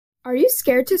Are you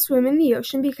scared to swim in the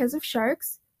ocean because of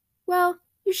sharks? Well,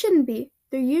 you shouldn't be.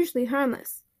 They're usually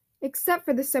harmless. Except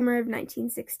for the summer of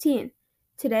 1916.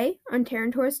 Today on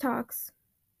Tarantours Talks.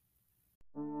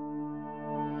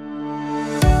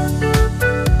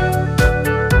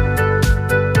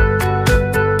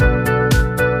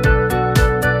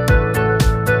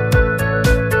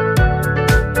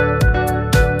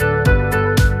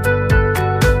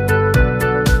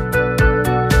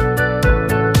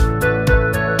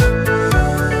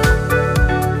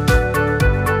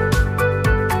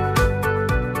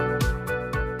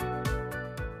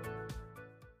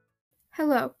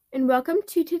 Hello, and welcome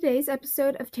to today's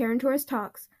episode of Tarantours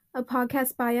Talks, a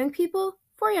podcast by young people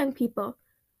for young people.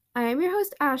 I am your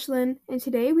host, Ashlyn, and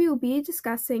today we will be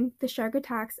discussing the shark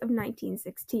attacks of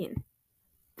 1916.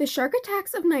 The shark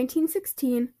attacks of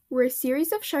 1916 were a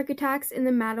series of shark attacks in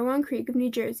the Matawan Creek of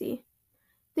New Jersey.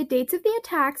 The dates of the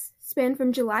attacks span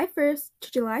from July 1st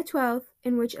to July 12th,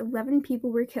 in which 11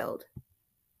 people were killed.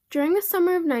 During the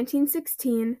summer of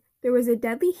 1916, there was a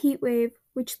deadly heat wave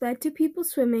which led to people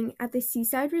swimming at the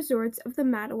seaside resorts of the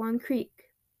Matawan Creek.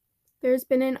 There has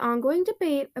been an ongoing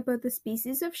debate about the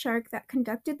species of shark that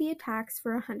conducted the attacks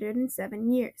for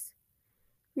 107 years.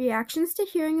 Reactions to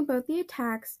hearing about the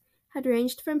attacks had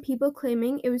ranged from people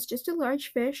claiming it was just a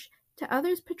large fish to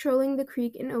others patrolling the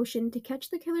creek and ocean to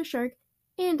catch the killer shark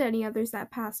and any others that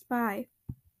passed by.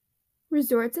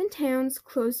 Resorts and towns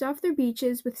closed off their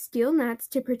beaches with steel nets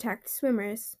to protect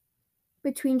swimmers.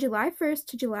 Between July 1st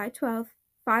to July 12th,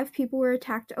 5 people were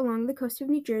attacked along the coast of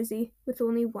New Jersey, with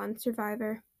only one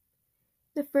survivor.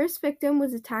 The first victim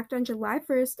was attacked on July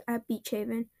 1st at Beach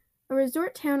Haven, a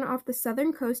resort town off the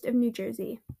southern coast of New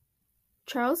Jersey.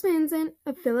 Charles Manson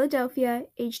of Philadelphia,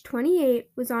 aged 28,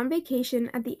 was on vacation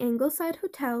at the Ingleside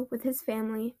Hotel with his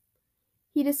family.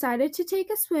 He decided to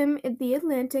take a swim in the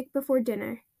Atlantic before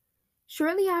dinner.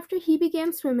 Shortly after he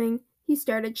began swimming, he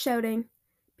started shouting.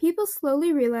 People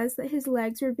slowly realized that his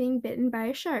legs were being bitten by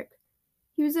a shark.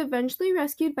 He was eventually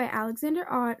rescued by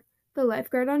Alexander Ott, the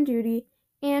lifeguard on duty,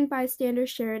 and bystander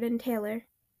Sheridan Taylor.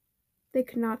 They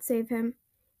could not save him.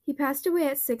 He passed away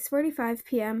at 6:45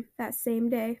 p.m. that same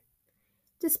day.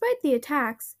 Despite the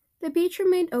attacks, the beach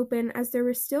remained open as there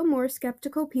were still more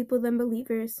skeptical people than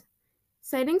believers.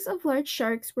 Sightings of large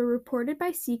sharks were reported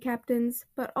by sea captains,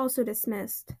 but also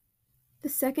dismissed. The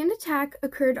second attack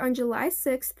occurred on July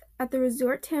 6th at the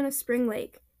resort town of Spring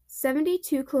Lake,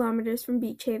 72 kilometers from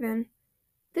Beach Haven.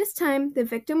 This time, the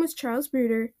victim was Charles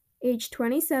Bruder, aged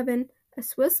 27, a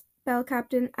Swiss bell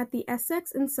captain at the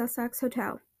Essex and Sussex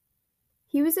Hotel.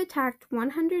 He was attacked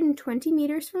 120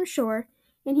 meters from shore,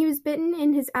 and he was bitten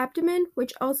in his abdomen,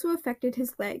 which also affected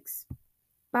his legs.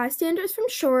 Bystanders from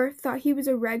shore thought he was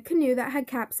a red canoe that had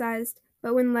capsized,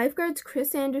 but when lifeguards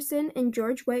Chris Anderson and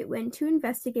George White went to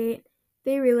investigate,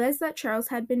 they realized that Charles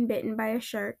had been bitten by a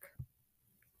shark.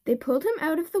 They pulled him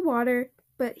out of the water,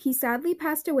 but he sadly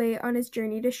passed away on his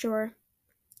journey to shore.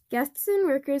 Guests and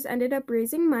workers ended up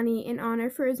raising money in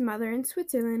honor for his mother in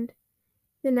Switzerland.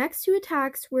 The next 2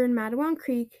 attacks were in Matawan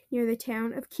Creek near the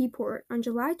town of Keyport on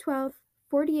July 12th,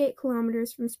 48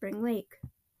 kilometers from Spring Lake.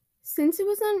 Since it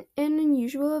was an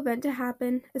unusual event to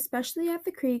happen, especially at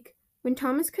the creek, when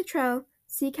Thomas Cottrell,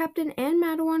 sea captain and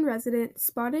Matawan resident,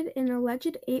 spotted an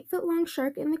alleged 8-foot-long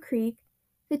shark in the creek,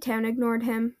 the town ignored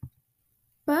him.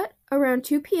 But around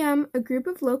 2 p.m., a group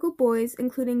of local boys,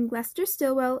 including Lester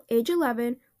Stillwell, age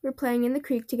 11, were playing in the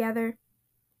creek together.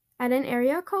 At an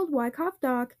area called Wyckoff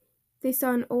Dock, they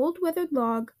saw an old weathered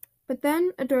log, but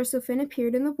then a dorsal fin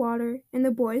appeared in the water, and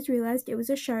the boys realized it was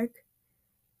a shark.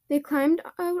 They climbed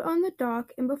out on the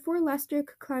dock, and before Lester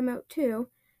could climb out too,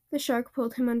 the shark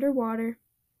pulled him underwater.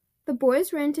 The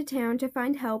boys ran to town to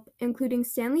find help, including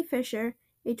Stanley Fisher,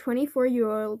 a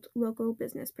 24-year-old local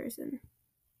business person.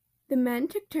 The men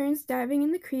took turns diving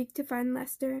in the creek to find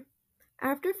Lester.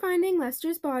 After finding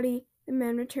Lester's body, the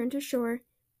men returned to shore,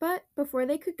 but before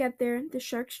they could get there, the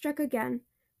shark struck again,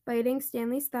 biting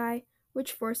Stanley's thigh,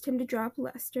 which forced him to drop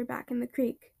Lester back in the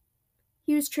creek.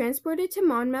 He was transported to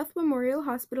Monmouth Memorial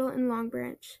Hospital in Long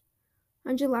Branch.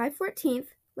 On July 14th,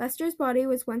 Lester's body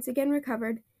was once again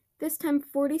recovered, this time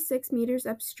 46 meters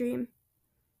upstream.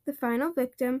 The final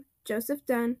victim, Joseph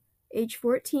Dunn, age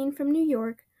 14 from New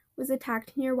York, was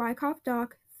attacked near Wyckoff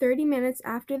Dock 30 minutes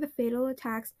after the fatal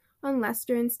attacks on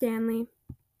Lester and Stanley.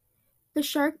 The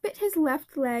shark bit his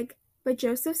left leg, but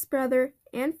Joseph's brother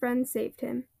and friends saved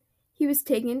him. He was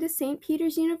taken to St.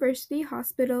 Peter's University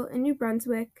Hospital in New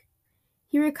Brunswick.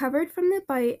 He recovered from the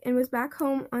bite and was back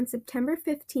home on September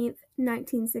 15,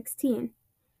 1916.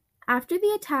 After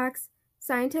the attacks,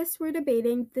 scientists were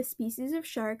debating the species of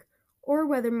shark or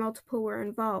whether multiple were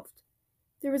involved.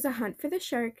 There was a hunt for the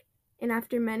shark, and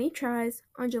after many tries,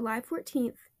 on July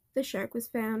 14th, the shark was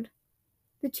found.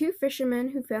 The two fishermen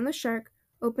who found the shark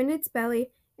opened its belly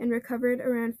and recovered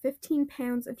around 15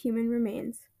 pounds of human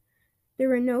remains. There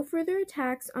were no further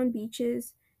attacks on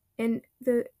beaches, and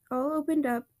all opened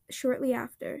up shortly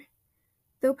after.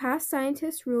 Though past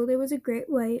scientists ruled it was a great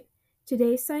white,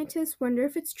 today's scientists wonder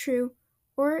if it's true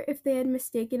or if they had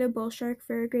mistaken a bull shark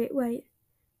for a great white.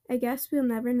 I guess we'll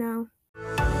never know.